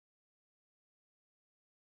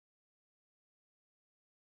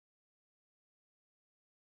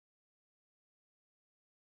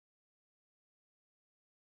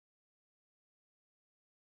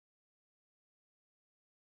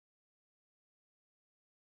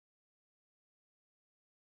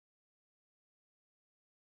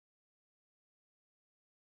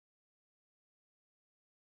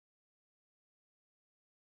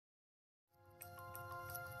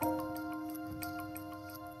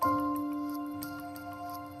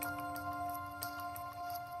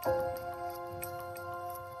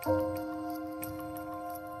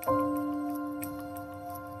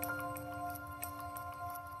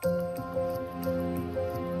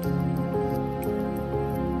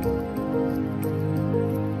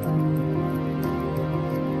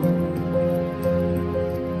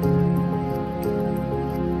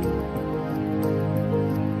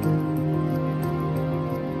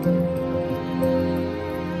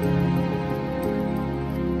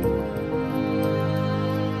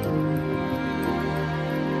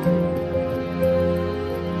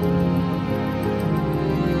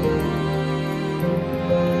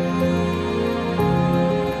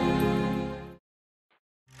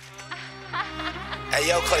Hey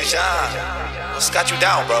yo, 𝐂𝐡𝐚𝐩𝐭𝐞𝐫, what's got you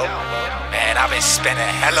down, bro? Man, I've been spending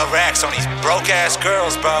hella racks on these broke ass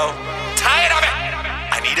girls, bro. Tired of it.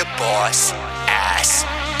 I need a boss ass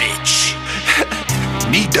bitch.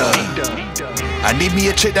 I need me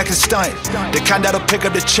a chick that can stunt, the kind that'll pick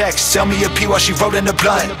up the checks, sell me a pee while she rollin' the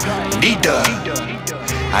blunt.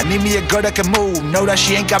 I need me a girl that can move, know that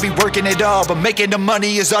she ain't gotta be working it all, but making the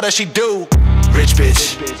money is all that she do. Rich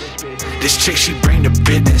bitch, this chick she bring the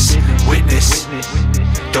business, witness.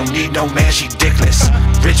 Don't need no man, she dickless.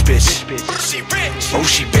 Rich bitch, She rich. oh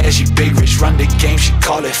she bad, she big rich. Run the game, she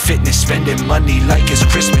call it fitness. Spending money like it's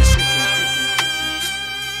Christmas.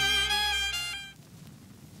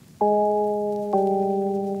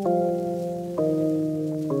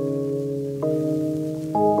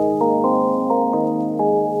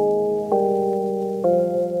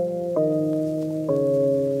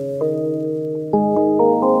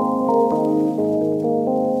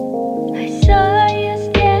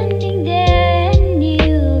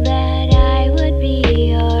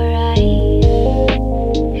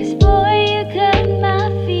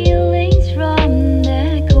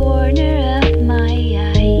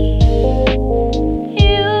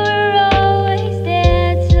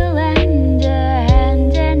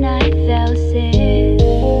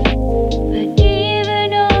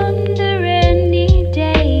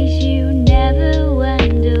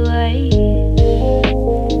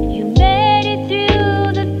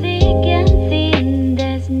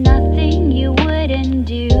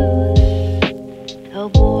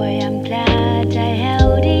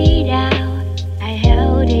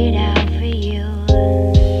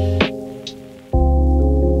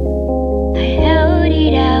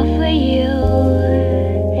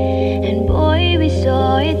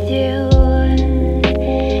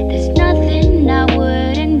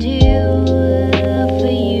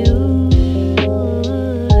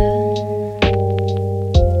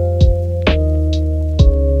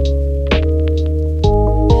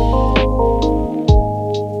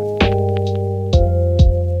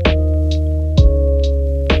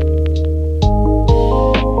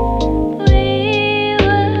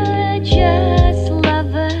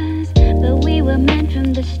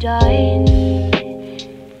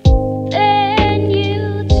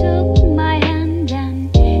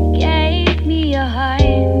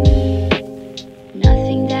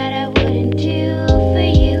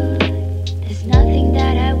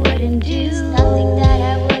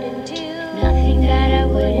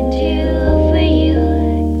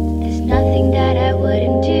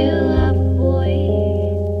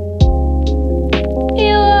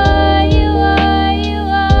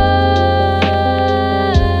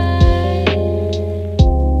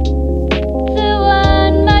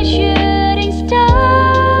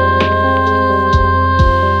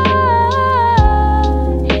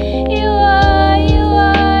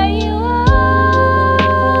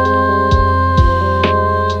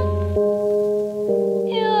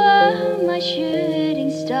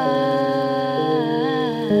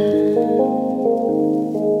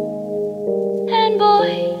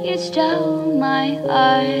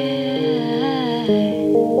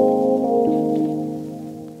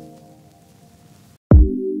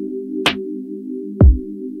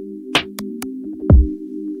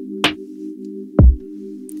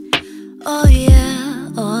 Oh yeah,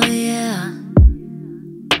 oh yeah,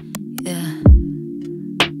 yeah.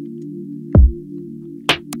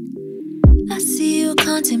 I see you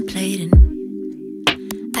contemplating,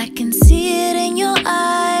 I can see it in your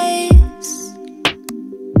eyes.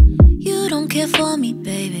 You don't care for me,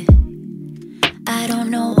 baby. I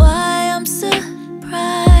don't know why I'm surprised.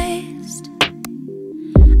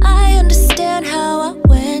 I understand how I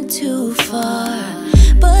went too far,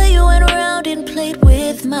 but you went around and played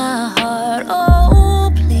with my heart.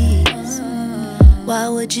 Oh, please, why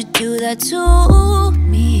would you do that to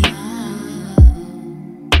me?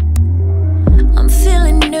 I'm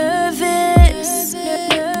feeling nervous,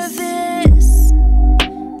 nervous.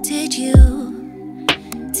 Did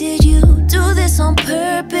you do this on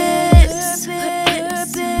purpose?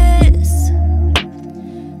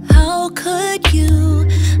 How could you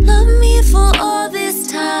love me for all this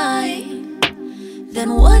time,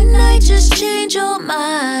 then one night just change your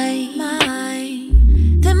mind?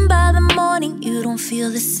 Then by the morning you don't feel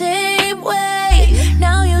the same way.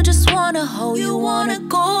 Now you just wanna hold, you wanna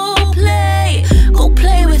go play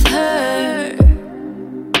with her.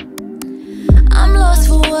 I'm lost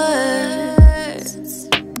for words.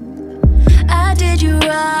 I did you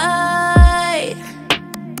right,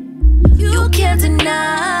 you can't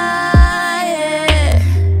deny it.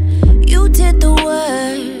 You did the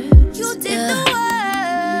work,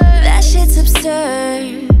 that shit's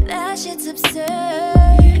absurd. That shit's absurd.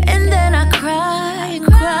 And then I cry and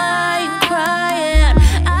cry and cry, and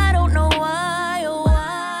I don't know why, oh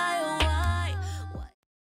why, oh why.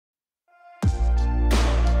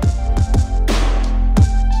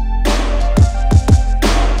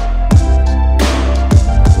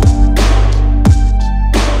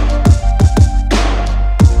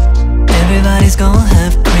 Everybody's gonna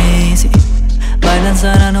have crazy violence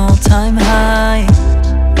at an all-time high.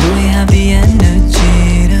 Do we have the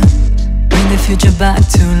energy to bring the future back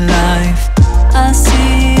to life? I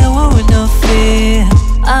see a world of fear,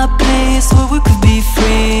 a place where we could be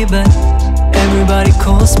free, but everybody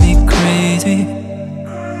calls me crazy.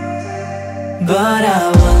 But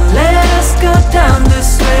I won't let us go down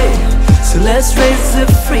this way, so let's raise the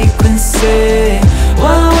frequency.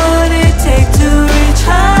 What would it take to reach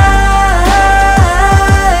higher?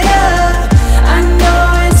 I know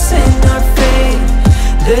it's in our fate,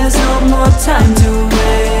 there's no more time to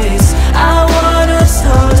waste. I want us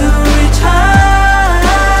all to reach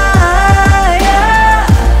higher, higher,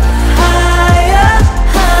 higher,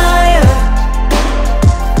 higher,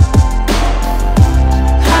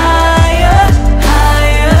 higher,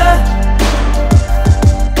 higher,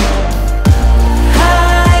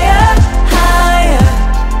 higher,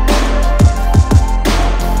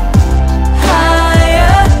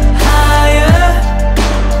 higher, higher.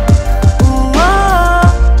 Whoa,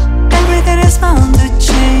 everything is bound to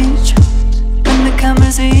change when the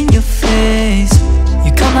camera's in your face.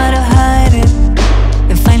 You come out of hiding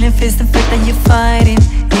and finally face the fact that you're fighting.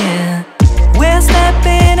 Yeah, we're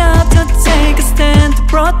stepping up to take a stand to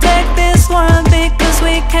protect this world because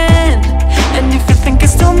we can. And if you think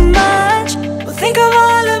it's too much, well, think of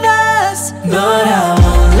all of us. But I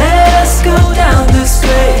won't let us go down this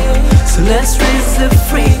way, so let's raise the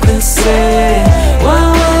frequency. What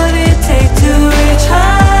would it take to reach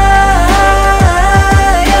higher?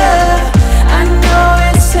 I know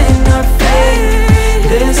it's in our fate,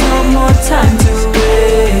 there's no more time to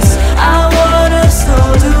waste. I want us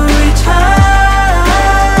all to reach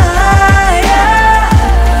higher, higher,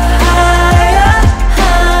 higher,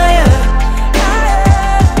 higher,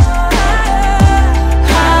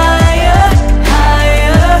 higher,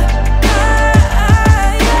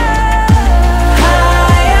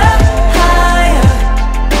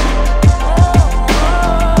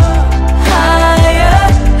 higher,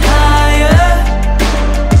 higher.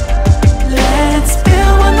 Let's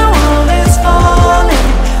build when the world is falling,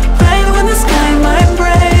 pray when the sky might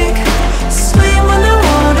break, swim when the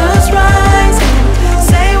water's rising,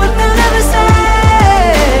 say what they'll never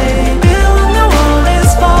say. Build when the world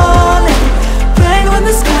is falling, pray when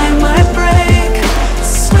the sky might break,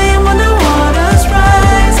 swim when the water's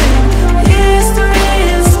rising. History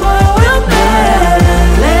is what we'll make.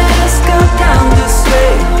 Let's go down this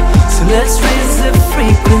way, so let's raise the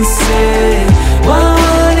frequency.